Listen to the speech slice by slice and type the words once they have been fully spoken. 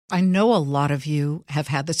I know a lot of you have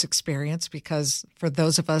had this experience because for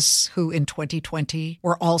those of us who in 2020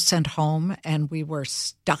 were all sent home and we were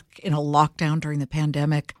stuck in a lockdown during the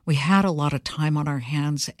pandemic, we had a lot of time on our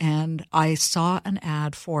hands, and I saw an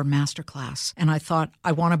ad for Masterclass and I thought,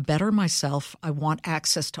 I want to better myself. I want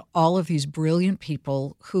access to all of these brilliant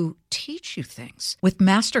people who teach you things. With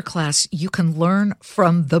Masterclass, you can learn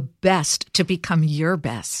from the best to become your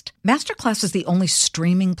best. Masterclass is the only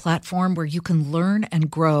streaming platform where you can learn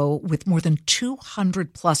and grow with more than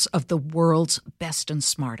 200 plus of the world's best and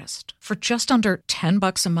smartest. For just under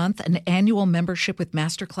 $10 a month, an annual membership with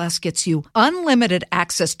Masterclass gets you unlimited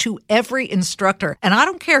access to every instructor. And I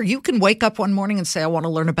don't care. You can wake up one morning and say, I want to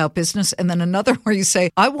learn about business. And then another where you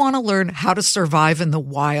say, I want to learn how to survive in the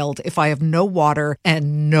wild if I have no water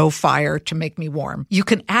and no fire to make me warm. You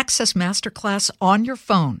can access Masterclass on your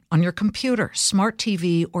phone, on your computer, smart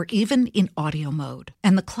TV, or even in audio mode.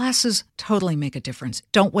 And the classes totally make a difference.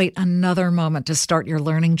 Don't wait another moment to start your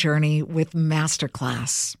learning journey with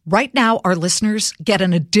Masterclass. Right now, our listeners get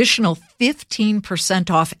an additional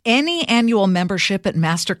 15% off any annual membership at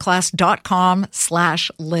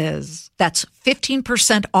masterclass.com/Liz. That's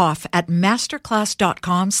 15% off at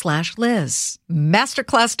masterclass.com/Liz.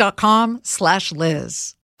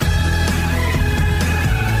 Masterclass.com/Liz.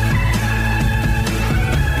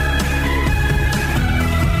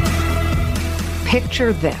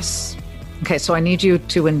 Picture this. Okay, so I need you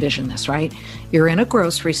to envision this, right? You're in a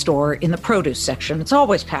grocery store in the produce section. It's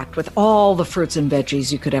always packed with all the fruits and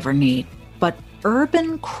veggies you could ever need. But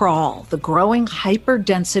urban crawl, the growing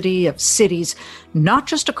hyperdensity of cities, not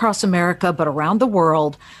just across America, but around the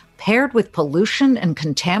world, paired with pollution and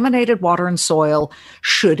contaminated water and soil,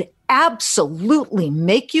 should absolutely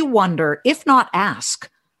make you wonder, if not ask,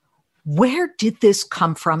 where did this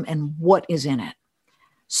come from and what is in it?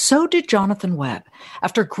 So did Jonathan Webb.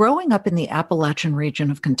 After growing up in the Appalachian region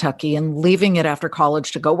of Kentucky and leaving it after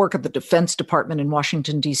college to go work at the Defense Department in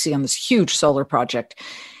Washington, D.C. on this huge solar project,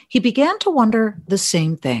 he began to wonder the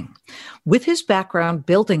same thing. With his background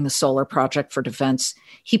building the solar project for defense,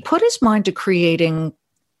 he put his mind to creating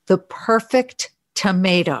the perfect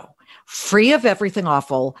tomato, free of everything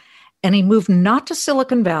awful, and he moved not to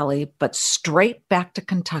Silicon Valley, but straight back to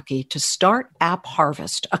Kentucky to start App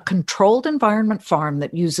Harvest, a controlled environment farm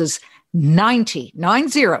that uses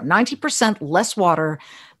 90% less water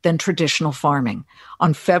than traditional farming.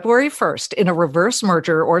 On February 1st, in a reverse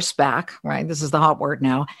merger or SPAC, right? This is the hot word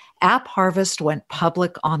now, App Harvest went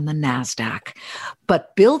public on the NASDAQ.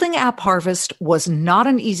 But building App Harvest was not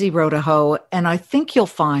an easy road to hoe, and I think you'll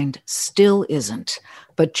find still isn't.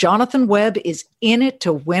 But Jonathan Webb is in it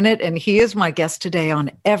to win it, and he is my guest today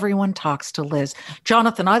on Everyone Talks to Liz.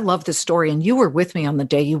 Jonathan, I love this story, and you were with me on the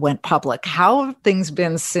day you went public. How have things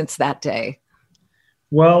been since that day?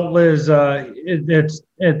 Well, Liz,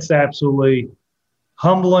 it's absolutely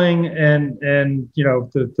humbling, and you know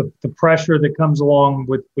the pressure that comes along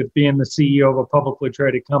with being the CEO of a publicly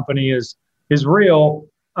traded company is real,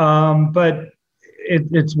 but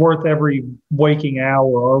it's worth every waking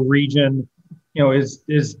hour. Our region, you know, is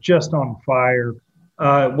just on fire.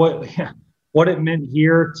 What it meant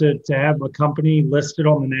here to have a company listed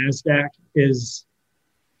on the NASDAQ it's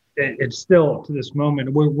still to this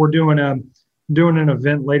moment. We're doing an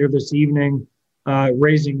event later this evening,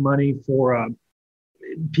 raising money for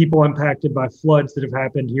people impacted by floods that have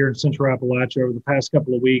happened here in Central Appalachia over the past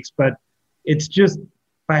couple of weeks. But it's just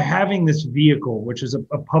by having this vehicle, which is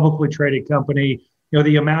a publicly traded company, you know,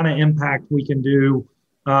 the amount of impact we can do.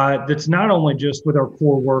 That's not only just with our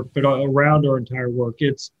core work, but around our entire work.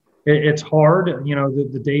 It's hard, you know,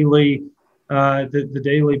 the daily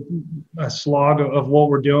slog of what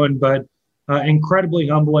we're doing, but incredibly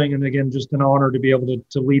humbling, and again, just an honor to be able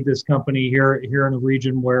to lead this company here in a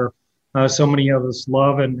region where so many of us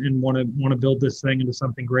love and want to build this thing into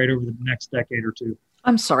something great over the next decade or two.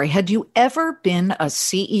 I'm sorry, had you ever been a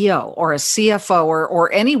CEO or a CFO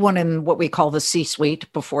or anyone in what we call the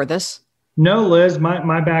C-suite before this? No, Liz,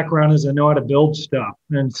 my background is I know how to build stuff.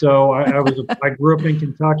 And so I grew up in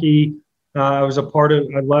Kentucky. I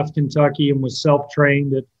left Kentucky and was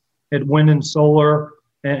self-trained at Wind and Solar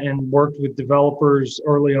and worked with developers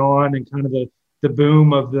early on, and kind of the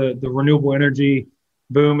boom of the renewable energy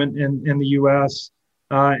boom in the U.S.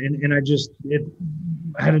 And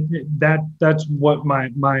that's what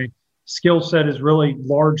my skill set is, really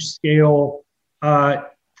large scale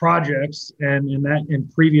projects, and in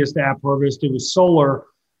previous to App Harvest, it was solar.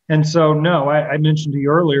 And so, no, I mentioned to you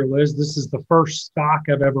earlier, Liz, this is the first stock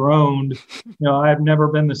I've ever owned. You know, I've never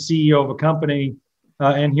been the CEO of a company,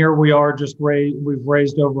 and here we are. We've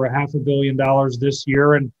raised over $500 million this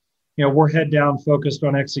year, and you know, we're head down focused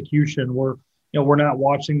on execution. We're we're not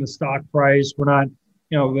watching the stock price. We're not,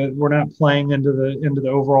 we're not playing into the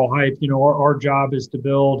overall hype. Our job is to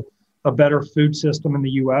build a better food system in the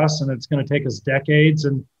U.S., and it's going to take us decades.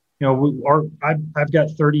 And I've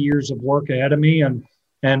got 30 years of work ahead of me,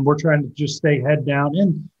 and we're trying to just stay head down.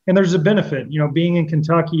 And there's a benefit, being in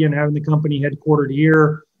Kentucky and having the company headquartered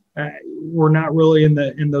here. We're not really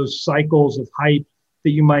in those cycles of hype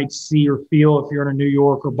that you might see or feel if you're in a New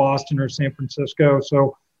York or Boston or San Francisco.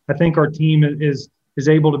 So I think our team is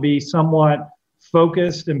able to be somewhat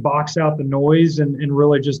focused and box out the noise and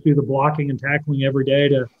really just do the blocking and tackling every day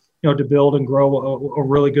to build and grow a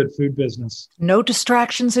really good food business. No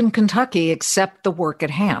distractions in Kentucky except the work at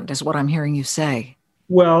hand, is what I'm hearing you say.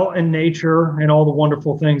 Well, and nature and all the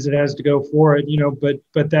wonderful things it has to go for it,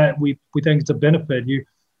 but that we think it's a benefit.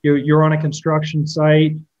 You're on a construction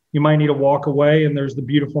site, you might need to walk away, and there's the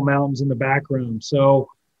beautiful mountains in the background. So,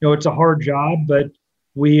 it's a hard job, but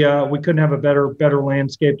we couldn't have a better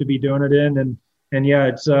landscape to be doing it in. And yeah,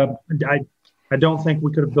 it's I don't think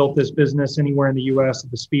we could have built this business anywhere in the U.S.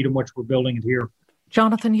 at the speed in which we're building it here.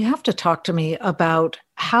 Jonathan, you have to talk to me about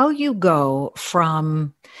how you go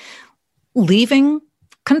from leaving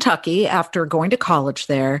Kentucky after going to college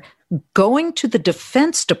there, going to the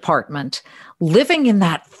Defense Department, living in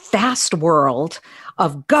that fast world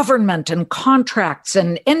of government and contracts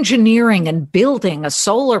and engineering and building a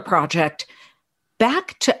solar project,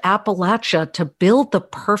 back to Appalachia to build the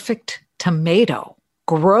perfect tomato,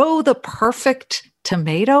 grow the perfect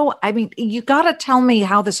tomato. I mean, you got to tell me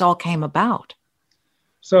how this all came about.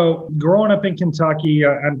 So growing up in Kentucky,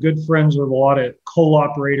 I'm good friends with a lot of coal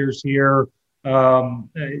operators here.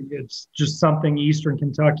 It's just something Eastern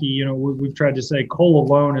Kentucky, we've tried to say coal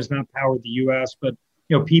alone has not powered the U.S., but,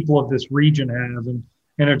 people of this region have. And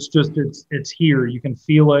it's here. You can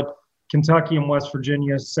feel it. Kentucky and West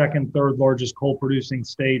Virginia, second, third largest coal producing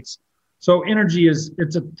states. So energy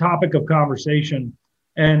it's a topic of conversation.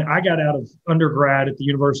 And I got out of undergrad at the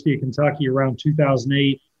University of Kentucky around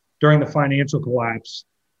 2008 during the financial collapse.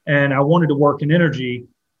 And I wanted to work in energy,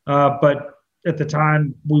 but at the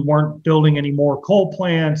time we weren't building any more coal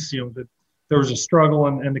plants. There was a struggle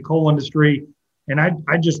in the coal industry. And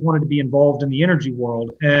I just wanted to be involved in the energy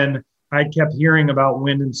world. And I kept hearing about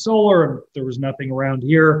wind and solar, and there was nothing around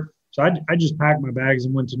here. So I just packed my bags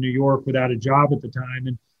and went to New York without a job at the time,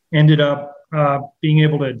 and ended up being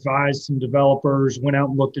able to advise some developers, went out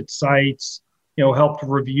and looked at sites, helped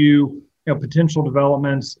review, potential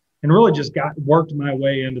developments, and really just worked my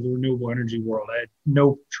way into the renewable energy world. I had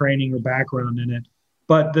no training or background in it,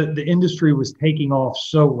 but the industry was taking off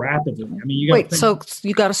so rapidly. I mean, so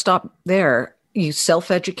you got to stop there. You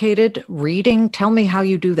self-educated, reading. Tell me how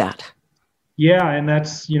you do that. Yeah, and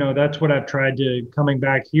that's what I've tried to, coming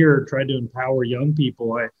back here, tried to empower young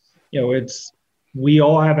people. We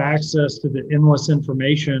all have access to the endless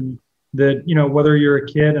information that, whether you're a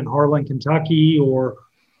kid in Harlan, Kentucky, or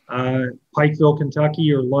Pikeville,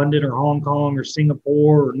 Kentucky, or London, or Hong Kong, or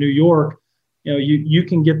Singapore, or New York, you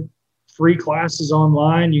can get free classes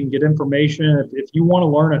online. You can get information. If you want to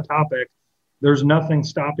learn a topic, there's nothing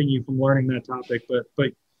stopping you from learning that topic,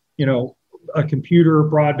 but a computer,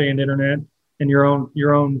 broadband internet, and your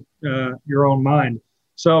own mind.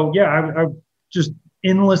 So yeah, I just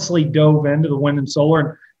endlessly dove into the wind and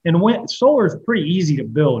solar, and solar is pretty easy to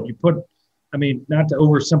build. You put, not to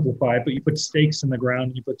oversimplify it, but you put stakes in the ground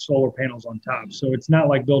and you put solar panels on top. So it's not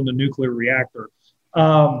like building a nuclear reactor.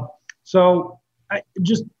 So I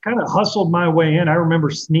just kind of hustled my way in. I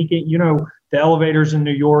remember sneaking, the elevators in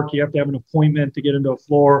New York, you have to have an appointment to get into a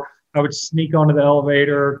floor. I would sneak onto the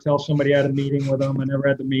elevator, tell somebody I had a meeting with them. I never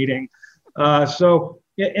had the meeting. So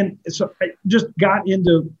I just got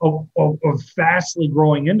into a vastly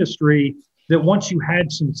growing industry that once you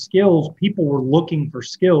had some skills, people were looking for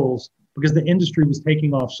skills because the industry was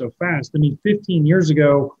taking off so fast. 15 years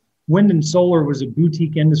ago, wind and solar was a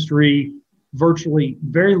boutique industry, virtually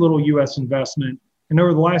very little U.S. investment. And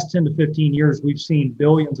over the last 10 to 15 years, we've seen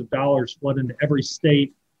billions of dollars flood into every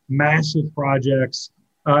state, massive projects,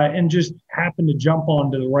 and just happened to jump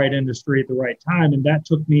onto the right industry at the right time. And that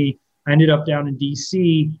took me, I ended up down in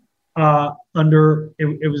D.C. It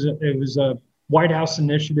was a White House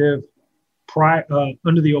initiative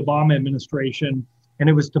under the Obama administration, and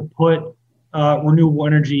it was to put renewable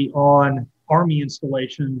energy on Army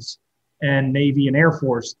installations and Navy and Air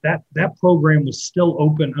Force. That program was still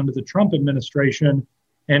open under the Trump administration,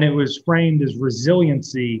 and it was framed as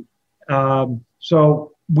resiliency.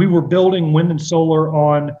 So we were building wind and solar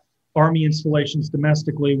on Army installations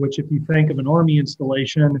domestically, which if you think of an Army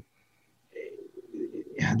installation,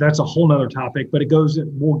 that's a whole nother topic, but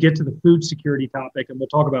we'll get to the food security topic and we'll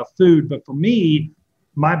talk about food. But for me,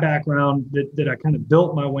 my background that I kind of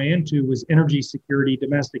built my way into was energy security,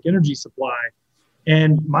 domestic energy supply.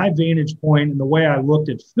 And my vantage point and the way I looked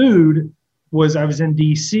at food was I was in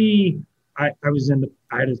DC. I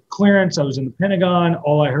had a clearance. I was in the Pentagon.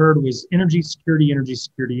 All I heard was energy security, energy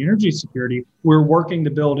security, energy security. We're working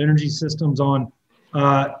to build energy systems on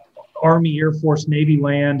Army, Air Force, Navy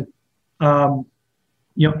land.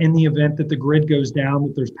 In the event that the grid goes down,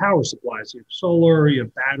 that there's power supplies. You have solar, you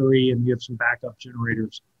have battery, and you have some backup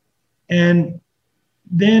generators. And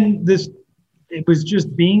then it was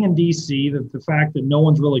just being in DC, the fact that no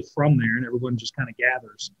one's really from there and everyone just kind of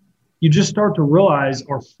gathers. You just start to realize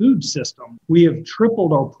our food system. We have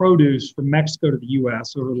tripled our produce from Mexico to the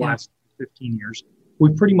U.S. over the last 15 years.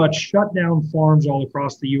 We've pretty much shut down farms all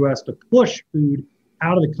across the U.S. to push food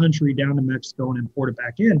out of the country down to Mexico and import it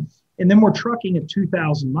back in. And then we're trucking at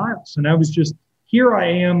 2,000 miles. And I was just, here I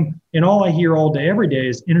am, and all I hear all day, every day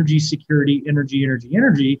is energy security, energy, energy,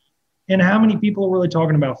 energy. And how many people are really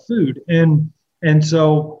talking about food? And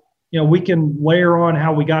so, we can layer on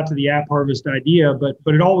how we got to the AppHarvest idea, but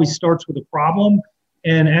it always starts with a problem.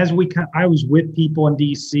 And as I was with people in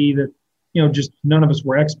DC that, just none of us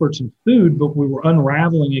were experts in food, but we were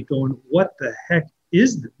unraveling it going, what the heck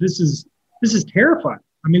is this? This is terrifying.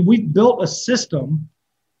 I mean, we've built a system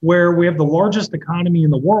where we have the largest economy in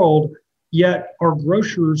the world, yet our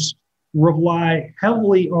grocers rely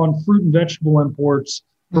heavily on fruit and vegetable imports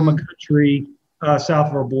from a country south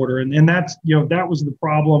of our border. And that's, that was the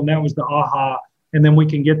problem. That was the aha. And then we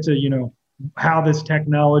can get to, how this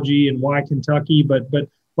technology and why Kentucky, but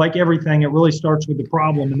like everything, it really starts with the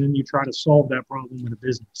problem. And then you try to solve that problem with a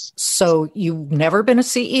business. So you've never been a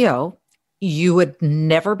CEO. You had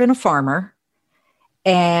never been a farmer.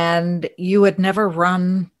 And you had never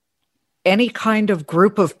run any kind of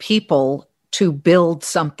group of people to build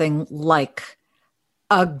something like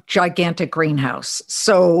a gigantic greenhouse.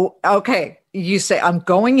 So, okay, you say, I'm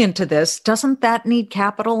going into this. Doesn't that need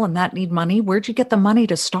capital and that need money? Where'd you get the money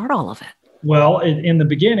to start all of it? Well, in the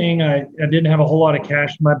beginning, I didn't have a whole lot of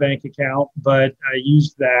cash in my bank account, but I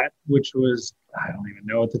used that, which was, I don't even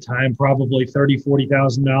know at the time, probably $30,000,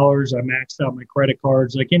 $40,000. I maxed out my credit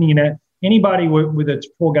cards. Like anybody with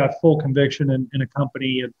a full conviction in a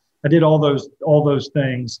company, I did all those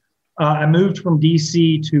things. I moved from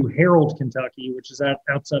DC to Harold, Kentucky, which is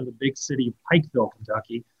outside of the big city of Pikeville,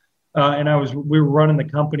 Kentucky, and we were running the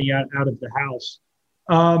company out of the house.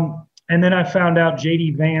 And then I found out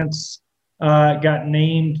JD Vance got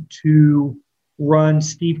named to run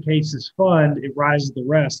Steve Case's fund at Rise of the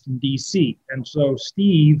Rest in DC, and so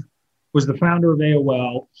Steve was the founder of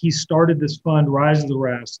AOL. He started this fund, Rise of the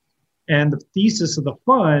Rest. And the thesis of the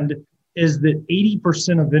fund is that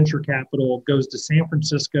 80% of venture capital goes to San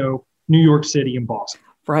Francisco, New York City, and Boston.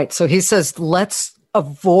 Right. So he says, let's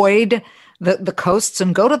avoid the coasts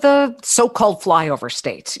and go to the so-called flyover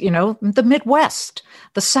states, the Midwest,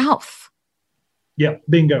 the South. Yeah,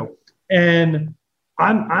 bingo. And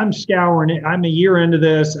I'm scouring it. I'm a year into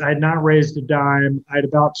this. I had not raised a dime. I had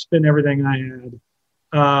about spent everything I had.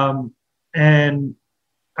 And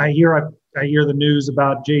I hear the news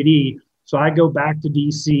about JD. So I go back to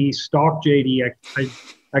DC, stalk JD.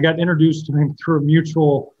 I got introduced to him through a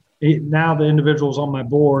mutual. Now the individual's on my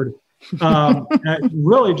board. I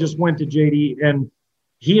really just went to JD, and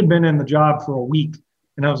he had been in the job for a week.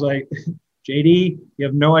 And I was like, JD, you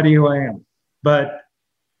have no idea who I am, but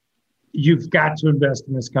you've got to invest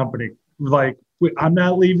in this company. Like, I'm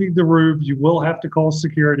not leaving the room. You will have to call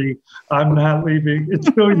security. I'm not leaving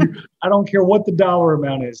until I don't care what the dollar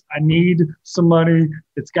amount is. I need some money.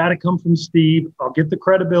 It's got to come from Steve. I'll get the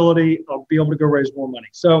credibility. I'll be able to go raise more money.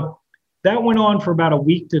 So that went on for about a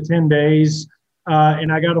week to 10 days.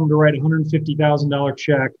 And I got them to write a $150,000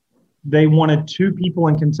 check. They wanted 2 people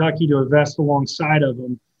in Kentucky to invest alongside of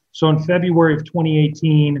them. So in February of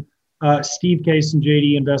 2018, Steve Case and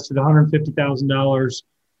JD invested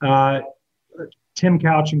 $150,000. Tim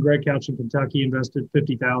Couch and Greg Couch in Kentucky invested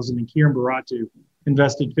 $50,000, and Kieran Baratu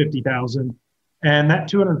invested $50,000. And that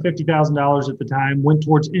 $250,000 at the time went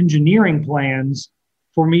towards engineering plans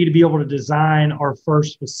for me to be able to design our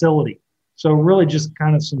first facility. So really just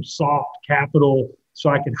kind of some soft capital so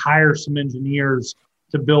I could hire some engineers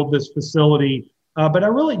to build this facility. But I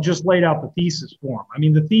really just laid out the thesis for them. I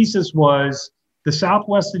mean, the thesis was the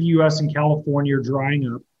Southwest of the U.S. and California are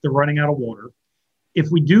drying up. They're running out of water. If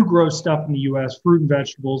we do grow stuff in the U.S., fruit and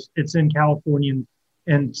vegetables, it's in California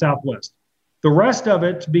and Southwest. The rest of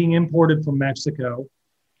it's being imported from Mexico.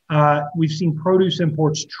 We've seen produce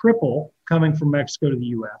imports triple coming from Mexico to the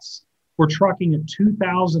U.S. We're trucking at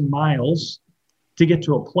 2,000 miles to get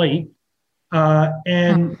to a plate.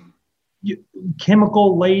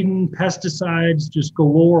 chemical laden pesticides just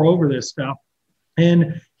galore over this stuff.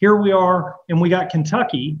 And here we are, and we got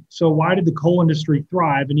Kentucky. So why did the coal industry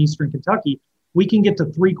thrive in Eastern Kentucky? We can get to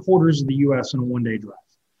 3/4 of the U.S. in a one-day drive.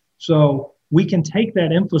 So we can take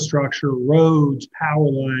that infrastructure, roads, power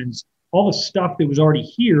lines, all the stuff that was already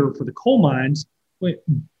here for the coal mines,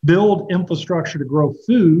 build infrastructure to grow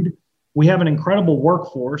food. We have an incredible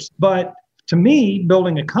workforce. But to me,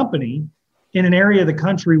 building a company in an area of the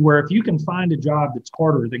country where if you can find a job that's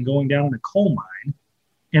harder than going down in a coal mine,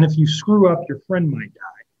 and if you screw up, your friend might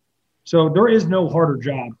die. So there is no harder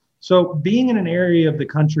job. So being in an area of the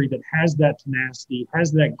country that has that tenacity,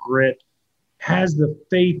 has that grit, has the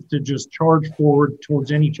faith to just charge forward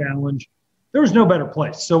towards any challenge, there's no better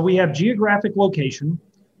place. So we have geographic location.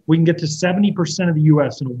 We can get to 70% of the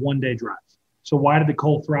U.S. in a one-day drive. So why did the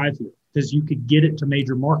coal thrive here? Because you could get it to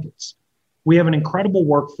major markets. We have an incredible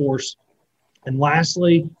workforce. And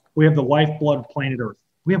lastly, we have the lifeblood of planet Earth.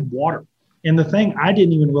 We have water. And the thing I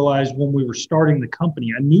didn't even realize when we were starting the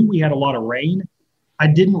company, I knew we had a lot of rain. I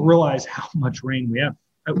didn't realize how much rain we have.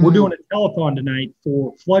 We're doing a telethon tonight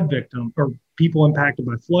for flood victims or people impacted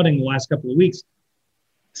by flooding the last couple of weeks.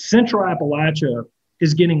 Central Appalachia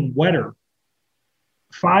is getting wetter.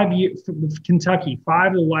 5 years, Kentucky, 5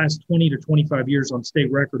 of the last 20 to 25 years on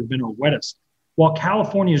state record have been our wettest. While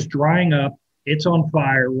California is drying up, it's on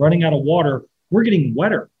fire, running out of water, we're getting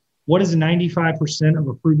wetter. What is 95% of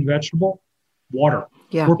a fruit and vegetable? Water.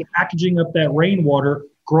 Yeah. We're packaging up that rainwater,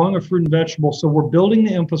 growing a fruit and vegetable. So we're building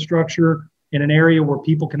the infrastructure in an area where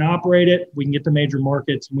people can operate it. We can get to major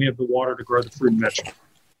markets, and we have the water to grow the fruit and vegetable.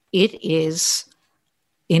 It is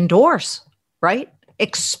indoors, right?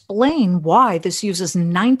 Explain why this uses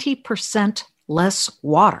 90% less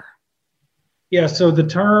water. Yeah, so the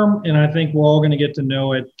term, and I think we're all going to get to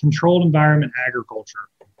know it, controlled environment agriculture.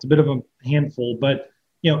 It's a bit of a handful, but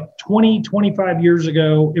 20, 25 years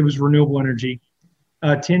ago, it was renewable energy.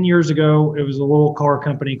 10 years ago, it was a little car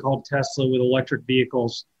company called Tesla with electric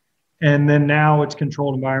vehicles. And then now it's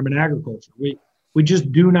controlled environment agriculture. We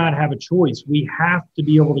just do not have a choice. We have to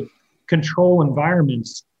be able to control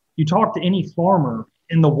environments. You talk to any farmer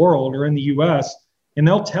in the world or in the US, and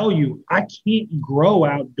they'll tell you, I can't grow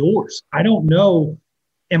outdoors. I don't know,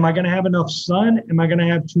 am I going to have enough sun? Am I going to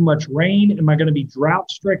have too much rain? Am I going to be drought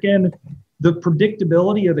stricken? The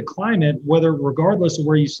predictability of the climate, whether regardless of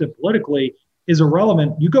where you sit politically, is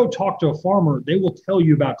irrelevant. You go talk to a farmer, they will tell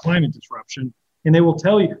you about climate disruption. And they will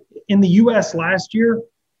tell you, in the US last year,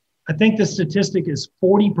 I think the statistic is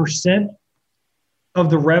 40% of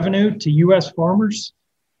the revenue to US farmers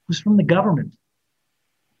was from the government.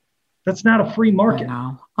 That's not a free market.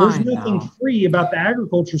 There's nothing free about the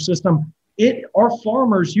agriculture system. Our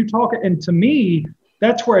farmers, you talk, and to me,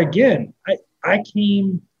 that's where, again, I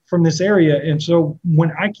came from this area. And so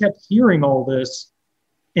when I kept hearing all this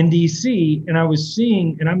in DC, and I was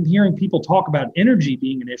seeing, and I'm hearing people talk about energy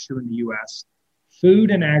being an issue in the US,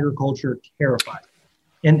 food and agriculture terrified.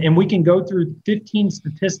 And we can go through 15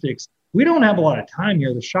 statistics. We don't have a lot of time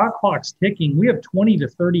here. The shot clock's ticking. We have 20 to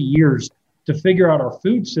 30 years to figure out our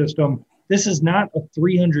food system. This is not a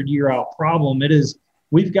 300-year out problem. It is,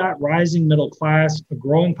 we've got rising middle class, a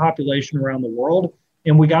growing population around the world,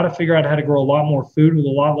 and we got to figure out how to grow a lot more food with a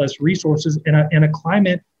lot less resources in a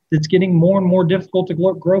climate that's getting more and more difficult to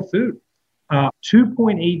grow food.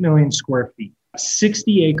 2.8 million square feet,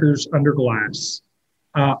 60 acres under glass.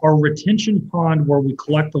 Our retention pond where we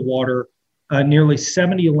collect the water, nearly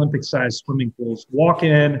 70 Olympic-sized swimming pools. Walk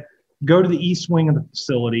in, go to the east wing of the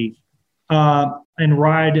facility, and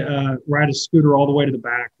ride a scooter all the way to the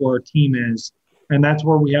back where our team is. And that's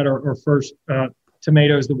where we had our first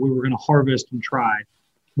tomatoes that we were going to harvest and try.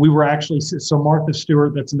 We were actually, so Martha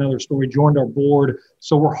Stewart, that's another story, joined our board.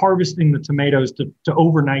 So we're harvesting the tomatoes to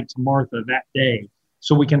overnight to Martha that day,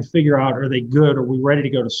 so we can figure out, are they good? Are we ready to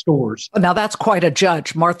go to stores? Now that's quite a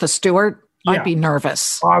judge. Martha Stewart, I'd be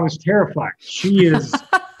nervous. I was terrified. She is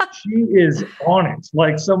on it.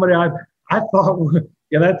 Like somebody I thought,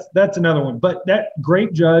 that's another one. But that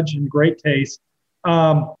great judge and great taste.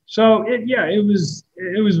 So it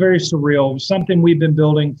was very surreal. It was something we've been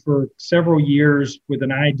building for several years with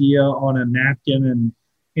an idea on a napkin,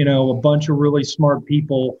 and a bunch of really smart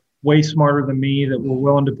people, way smarter than me, that were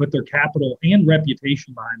willing to put their capital and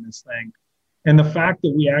reputation behind this thing. And the fact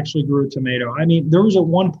that we actually grew a tomato. I mean, there was at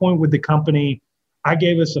one point with the company, I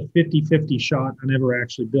gave us a 50-50 shot on ever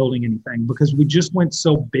actually building anything because we just went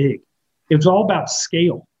so big. It was all about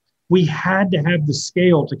scale. We had to have the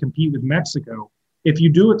scale to compete with Mexico. If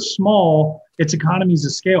you do it small, it's economies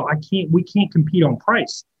of scale. We can't compete on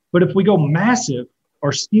price. But if we go massive,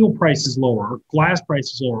 our steel price is lower, our glass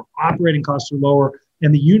price is lower, operating costs are lower.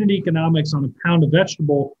 and the unit economics on a pound of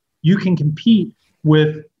vegetable, you can compete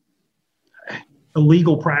with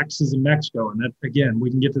illegal practices in Mexico. And that, again, we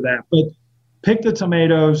can get to that. But pick the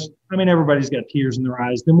tomatoes. I mean, everybody's got tears in their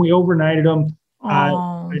eyes. Then we overnighted them. I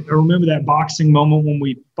remember that boxing moment when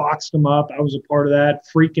we boxed them up. I was a part of that,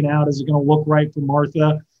 freaking out. Is it going to look right for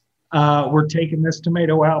Martha? We're taking this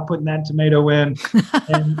tomato out, putting that tomato in.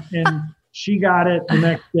 and she got it the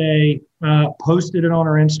next day, posted it on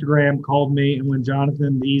her Instagram, called me, and went,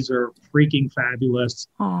 Jonathan, these are freaking fabulous.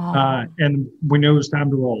 And we knew it was time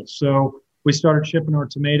to roll. So we started shipping our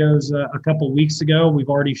tomatoes a couple of weeks ago. We've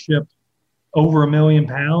already shipped over 1 million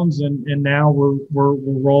pounds, and now we're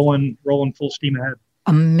rolling full steam ahead.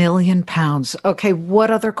 1 million pounds. Okay,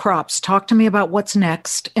 what other crops? Talk to me about what's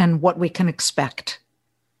next and what we can expect.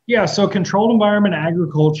 Yeah, so controlled environment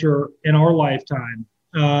agriculture in our lifetime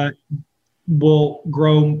will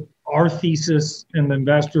grow. Our thesis and the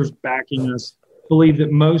investors backing us believe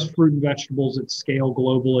that most fruit and vegetables at scale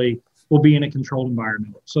globally will be in a controlled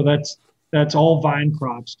environment. So that's all vine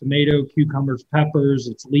crops, tomato, cucumbers, peppers,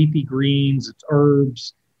 it's leafy greens, it's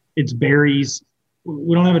herbs, it's berries.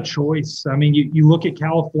 We don't have a choice. I mean, you look at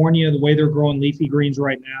California, the way they're growing leafy greens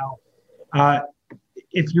right now.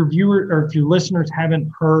 If your viewer or if your listeners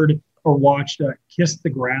haven't heard or watched Kiss the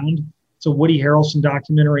Ground, it's a Woody Harrelson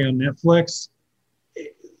documentary on Netflix.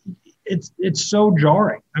 It's so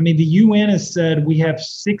jarring. I mean, the UN has said we have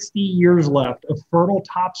 60 years left of fertile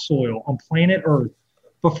topsoil on planet Earth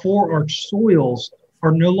before our soils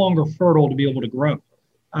are no longer fertile to be able to grow.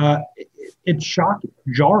 It's shocking,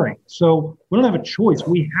 jarring. So we don't have a choice.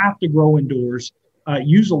 We have to grow indoors,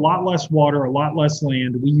 use a lot less water, a lot less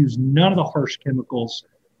land. We use none of the harsh chemicals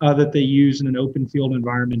that they use in an open field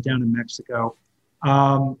environment down in Mexico.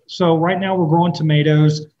 So right now we're growing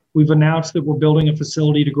tomatoes. We've announced that we're building a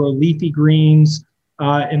facility to grow leafy greens,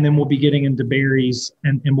 and then we'll be getting into berries,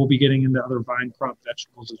 and we'll be getting into other vine crop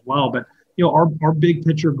vegetables as well. But our big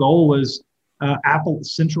picture goal is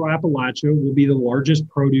Central Appalachia will be the largest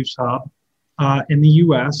produce hub in the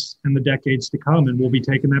U.S. in the decades to come, and we'll be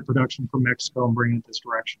taking that production from Mexico and bringing it this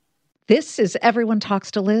direction. This is Everyone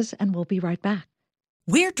Talks to Liz, and we'll be right back.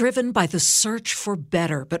 We're driven by the search for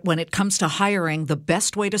better, but when it comes to hiring, the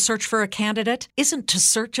best way to search for a candidate isn't to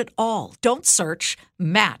search at all. Don't search,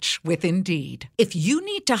 match with Indeed. If you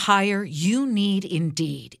need to hire, you need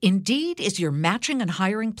Indeed. Indeed is your matching and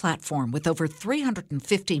hiring platform with over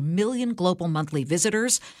 350 million global monthly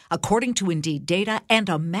visitors, according to Indeed data, and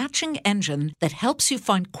a matching engine that helps you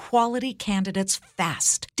find quality candidates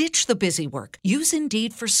fast. Ditch the busy work. Use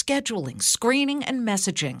Indeed for scheduling, screening, and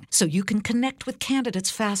messaging so you can connect with candidates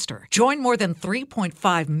faster. Join more than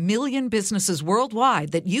 3.5 million businesses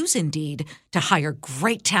worldwide that use Indeed to hire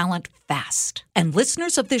great talent fast. And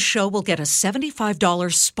listeners of this show will get a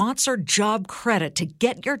 $75 sponsored job credit to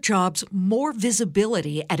get your jobs more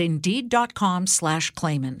visibility at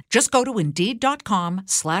Indeed.com/Clayman. Just go to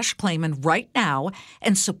Indeed.com/Clayman right now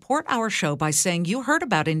and support our show by saying you heard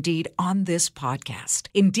about Indeed on this podcast.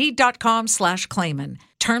 Indeed.com/Clayman.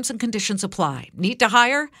 Terms and conditions apply. Need to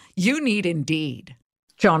hire? You need Indeed.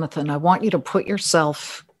 Jonathan, I want you to put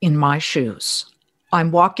yourself in my shoes.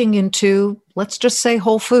 I'm walking into, let's just say,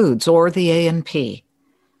 Whole Foods or the A&P,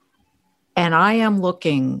 and I am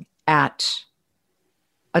looking at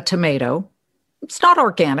a tomato. It's not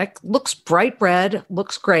organic, looks bright red,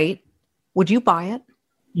 looks great. Would you buy it?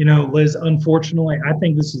 Liz, unfortunately, I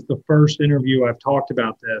think this is the first interview I've talked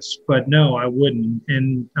about this, but no, I wouldn't.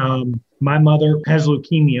 And my mother has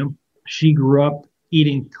leukemia. She grew up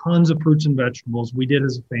eating tons of fruits and vegetables. We did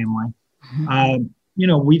as a family.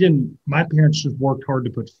 My parents just worked hard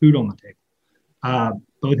to put food on the table.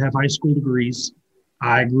 Both have high school degrees.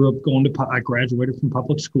 I grew up I graduated from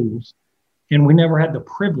public schools, and we never had the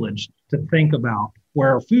privilege to think about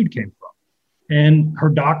where our food came from. And her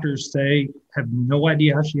doctors have no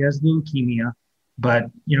idea how she has the leukemia, but,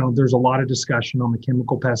 there's a lot of discussion on the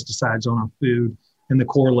chemical pesticides on our food and the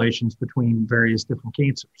correlations between various different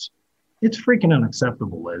cancers. It's freaking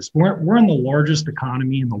unacceptable, Liz. We're in the largest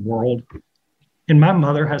economy in the world, and my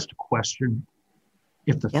mother has to question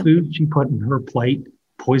if the food she put in her plate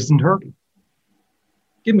poisoned her.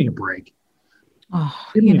 Give me a break.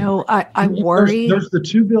 Oh, I worry. There's the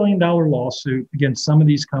 $2 billion lawsuit against some of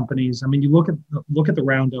these companies. I mean, you look at the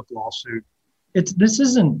Roundup lawsuit. This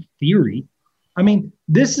isn't theory. I mean,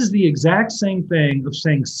 this is the exact same thing of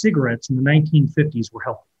saying cigarettes in the 1950s were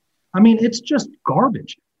healthy. I mean, it's just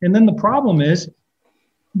garbage. And then the problem is,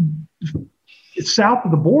 it's south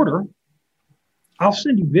of the border. I'll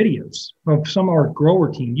send you videos of some of our grower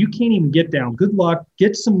team. You can't even get down. Good luck.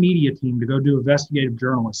 Get some media team to go do investigative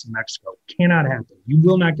journalists in Mexico. Cannot happen. You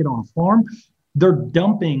will not get on a farm. They're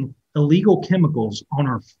dumping illegal chemicals on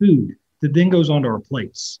our food that then goes onto our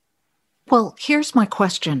plates. Well, here's my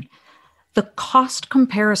question. The cost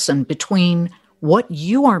comparison between what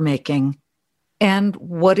you are making and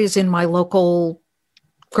what is in my local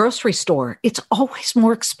grocery store, it's always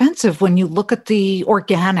more expensive when you look at the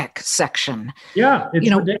organic section. Yeah, it's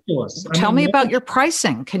ridiculous. Tell me about your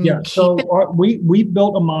pricing. Can you keep it? We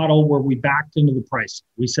built a model where we backed into the price.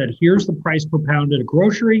 We said, here's the price per pound at a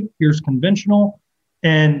grocery, here's conventional,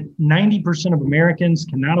 and 90% of Americans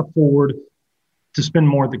cannot afford to spend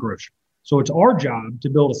more at the grocery. So it's our job to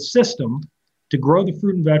build a system to grow the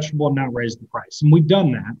fruit and vegetable and not raise the price. And we've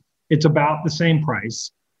done that. It's about the same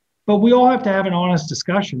price. But we all have to have an honest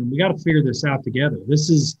discussion, and we got to figure this out together.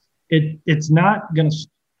 This is it. It's going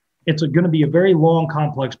to be a very long,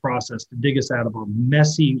 complex process to dig us out of our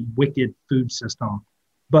messy, wicked food system.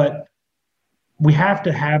 But we have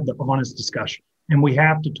to have the honest discussion, and we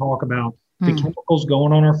have to talk about the chemicals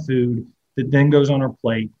going on our food that then goes on our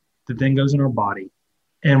plate, that then goes in our body,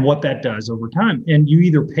 and what that does over time. And you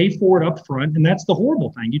either pay for it up front, and that's the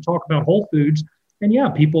horrible thing. You talk about Whole Foods, and yeah,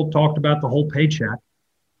 people talked about the whole paycheck.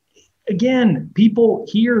 Again, people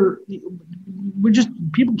here,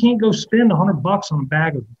 people can't go spend $100 on a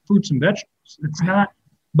bag of fruits and vegetables. It's not,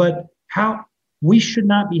 but we should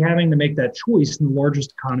not be having to make that choice in the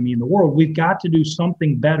largest economy in the world. We've got to do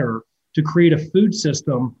something better to create a food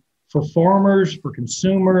system for farmers, for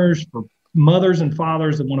consumers, for mothers and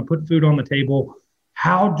fathers that want to put food on the table.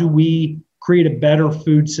 How do we create a better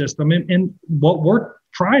food system? And what we're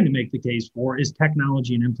trying to make the case for is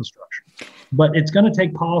technology and infrastructure. But it's going to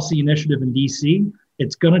take policy initiative in DC.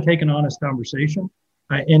 It's going to take an honest conversation.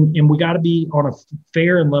 And we got to be on a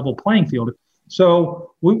fair and level playing field.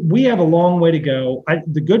 So we have a long way to go.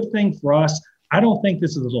 The good thing for us, I don't think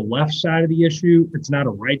this is the left side of the issue. It's not a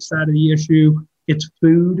right side of the issue. It's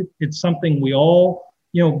food. It's something we all,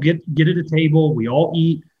 get at a table. We all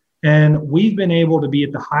eat. And we've been able to be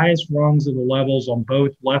at the highest rungs of the levels on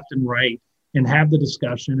both left and right and have the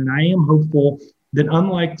discussion. And I am hopeful that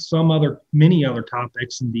unlike many other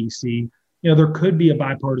topics in DC, there could be a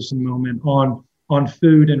bipartisan moment on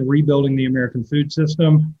food and rebuilding the American food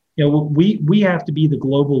system. We have to be the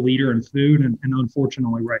global leader in food, and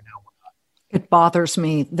unfortunately right now we're not. It bothers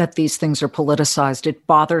me that these things are politicized. It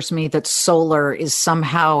bothers me that solar is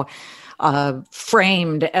somehow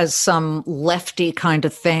framed as some lefty kind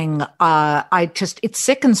of thing. It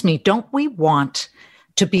sickens me. Don't we want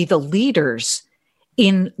to be the leaders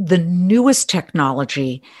in the newest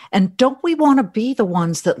technology? And don't we want to be the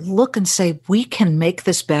ones that look and say, we can make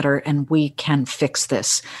this better and we can fix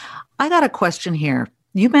this? I got a question here.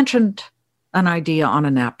 You mentioned an idea on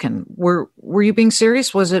a napkin. Were you being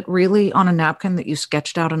serious? Was it really on a napkin that you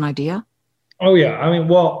sketched out an idea? Oh, yeah. I mean,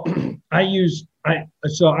 well,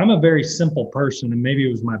 so I'm a very simple person, and maybe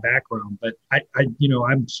it was my background, but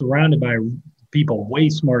I'm surrounded by people way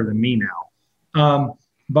smarter than me now.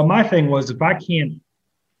 But my thing was, if I can't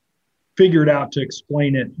figure it out to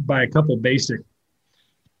explain it by a couple basic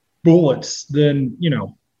bullets, then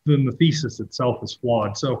the thesis itself is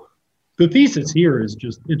flawed. So the thesis here is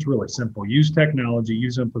it's really simple. Use technology,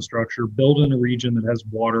 use infrastructure, build in a region that has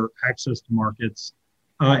water, access to markets,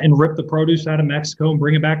 and rip the produce out of Mexico and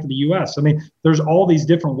bring it back to the U.S. I mean, there's all these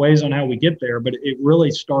different ways on how we get there, but it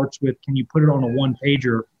really starts with, can you put it on a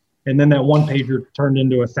one-pager? And then that one-pager turned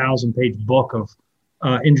into a 1,000-page book of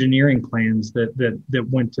engineering plans that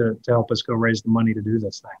went to help us go raise the money to do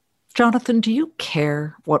this thing. Jonathan, do you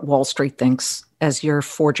care what Wall Street thinks as you're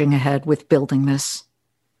forging ahead with building this?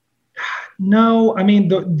 No, I mean,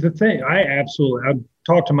 the thing, I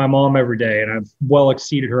talk to my mom every day, and I've well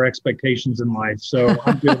exceeded her expectations in life. So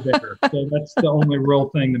I'm good there. So that's the only real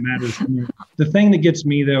thing that matters to me. The thing that gets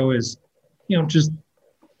me though is, just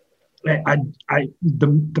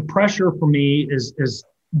the pressure for me is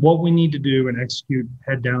what we need to do and execute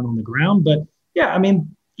head down on the ground. But yeah, I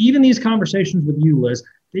mean, even these conversations with you, Liz,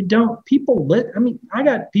 I got people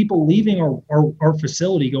leaving our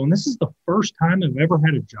facility going, this is the first time I've ever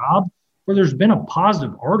had a job where there's been a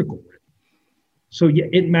positive article written. So yeah,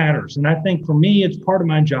 it matters. And I think for me, it's part of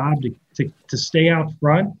my job to stay out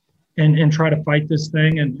front and try to fight this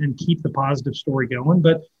thing and keep the positive story going.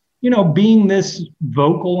 But, being this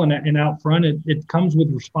vocal and out front, it comes with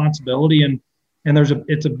responsibility and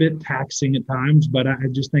it's a bit taxing at times, but I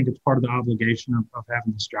just think it's part of the obligation of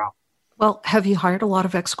having this job. Well, have you hired a lot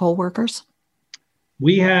of ex-coal workers?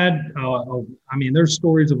 We had, there's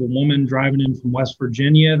stories of a woman driving in from West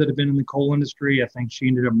Virginia that had been in the coal industry. I think she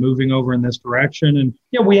ended up moving over in this direction. And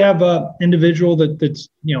we have an individual that's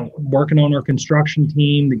working on our construction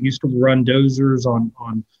team that used to run dozers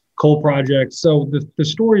on coal projects. So the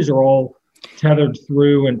stories are all tethered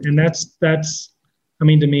through. And that's, I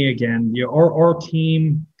mean, to me, again, our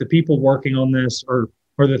team, the people working on this are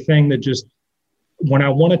the thing that just, when I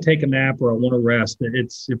want to take a nap or I want to rest,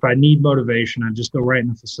 if I need motivation, I just go right in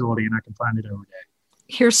the facility and I can find it every day.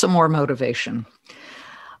 Here's some more motivation.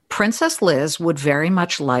 Princess Liz would very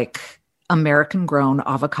much like American-grown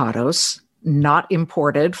avocados, not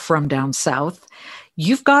imported from down south.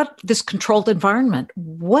 You've got this controlled environment.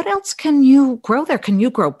 What else can you grow there? Can you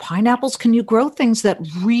grow pineapples? Can you grow things that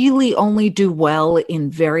really only do well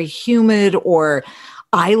in very humid or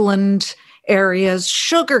island areas?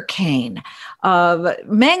 Sugarcane,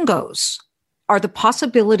 mangoes. Are the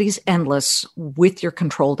possibilities endless with your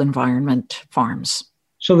controlled environment farms?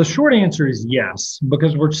 So the short answer is yes,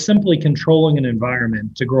 because we're simply controlling an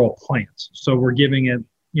environment to grow a plant. So we're giving it,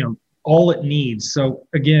 all it needs. So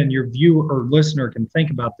again, your viewer or listener can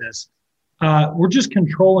think about this. We're just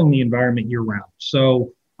controlling the environment year round.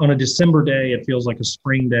 So on a December day, it feels like a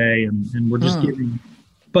spring day, and we're just giving.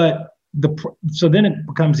 But so then it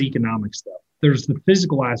becomes economic stuff. There's the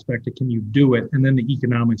physical aspect of can you do it, and then the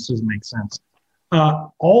economics doesn't make sense.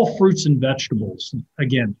 All fruits and vegetables,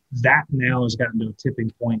 again, that now has gotten to a tipping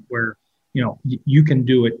point where, you can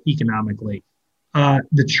do it economically.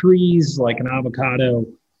 The trees, like an avocado,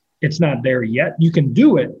 it's not there yet. You can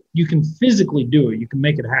do it. You can physically do it. You can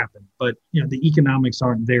make it happen. But, the economics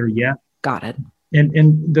aren't there yet. Got it.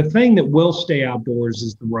 And the thing that will stay outdoors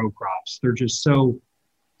is the row crops. They're just so,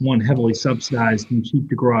 heavily subsidized and cheap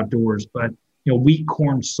to grow outdoors. But, wheat,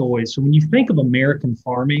 corn, soy. So when you think of American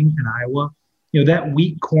farming in Iowa, that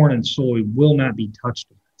wheat, corn, and soy will not be touched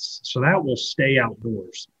in this. So that will stay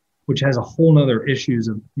outdoors, which has a whole nother issues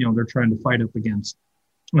of, they're trying to fight up against.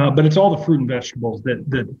 But it's all the fruit and vegetables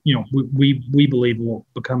that we believe will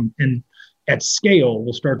become at scale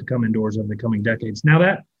will start to come indoors over the coming decades. Now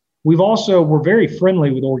that we're very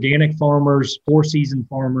friendly with organic farmers, 4-season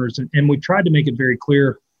farmers, and we've tried to make it very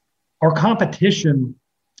clear. Our competition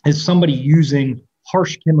is somebody using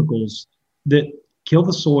harsh chemicals that kill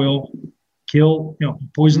the soil,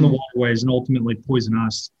 poison the waterways, and ultimately poison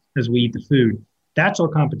us as we eat the food. That's our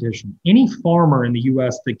competition. Any farmer in the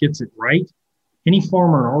U.S. that gets it right, any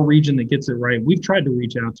farmer in our region that gets it right, we've tried to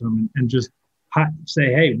reach out to them and just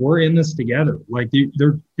say, hey, we're in this together. Like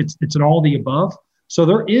it's an all the above. So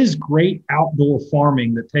there is great outdoor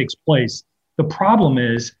farming that takes place. The problem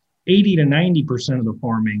is 80 to 90% of the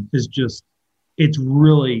farming is just, it's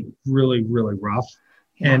really, really, really rough.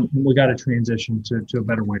 Yeah. And we got to transition to a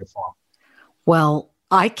better way to farm. Well,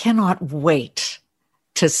 I cannot wait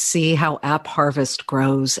to see how AppHarvest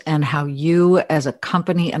grows and how you as a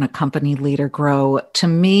company and a company leader grow. To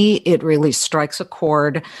me, it really strikes a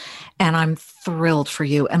chord, and I'm thrilled for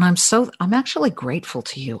you. And I'm actually grateful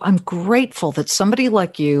to you. I'm grateful that somebody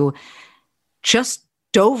like you just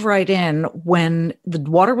dove right in when the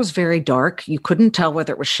water was very dark. You couldn't tell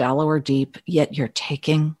whether it was shallow or deep, yet you're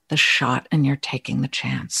taking the shot and you're taking the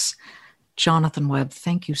chance. Jonathan Webb,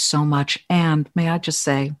 thank you so much. And may I just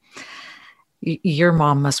say, your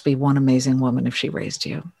mom must be one amazing woman if she raised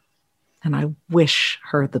you. And I wish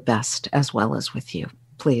her the best as well as with you.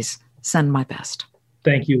 Please send my best.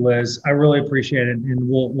 Thank you, Liz. I really appreciate it. And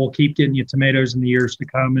we'll keep getting you tomatoes in the years to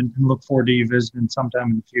come and look forward to you visiting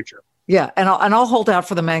sometime in the future. Yeah. And I'll hold out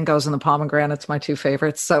for the mangoes and the pomegranates, my two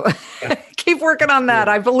favorites. So keep working on that.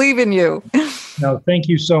 Yeah. I believe in you. No, thank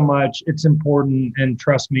you so much. It's important. And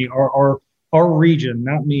trust me, our region,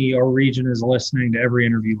 not me, our region is listening to every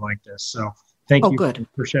interview like this. So thank you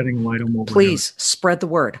for shedding light on what we're doing. Please spread the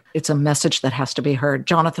word. It's a message that has to be heard.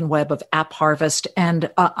 Jonathan Webb of AppHarvest.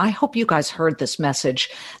 And I hope you guys heard this message.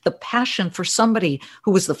 The passion for somebody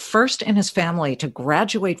who was the first in his family to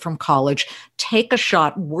graduate from college, take a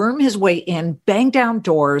shot, worm his way in, bang down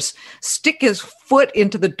doors, stick his foot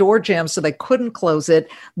into the door jamb so they couldn't close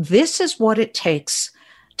it. This is what it takes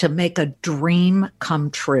to make a dream come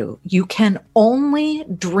true. You can only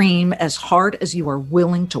dream as hard as you are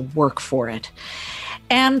willing to work for it.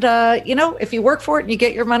 And, if you work for it and you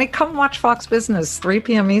get your money, come watch Fox Business, 3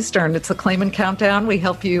 p.m. Eastern. It's the Claman Countdown. We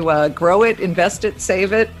help you grow it, invest it,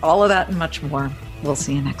 save it, all of that and much more. We'll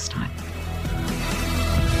see you next time.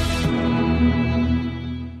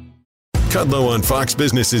 Kudlow on Fox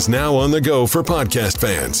Business is now on the go for podcast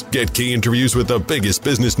fans. Get key interviews with the biggest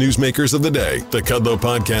business newsmakers of the day. The Kudlow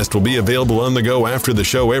podcast will be available on the go after the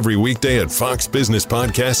show every weekday at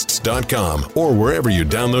foxbusinesspodcasts.com or wherever you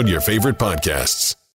download your favorite podcasts.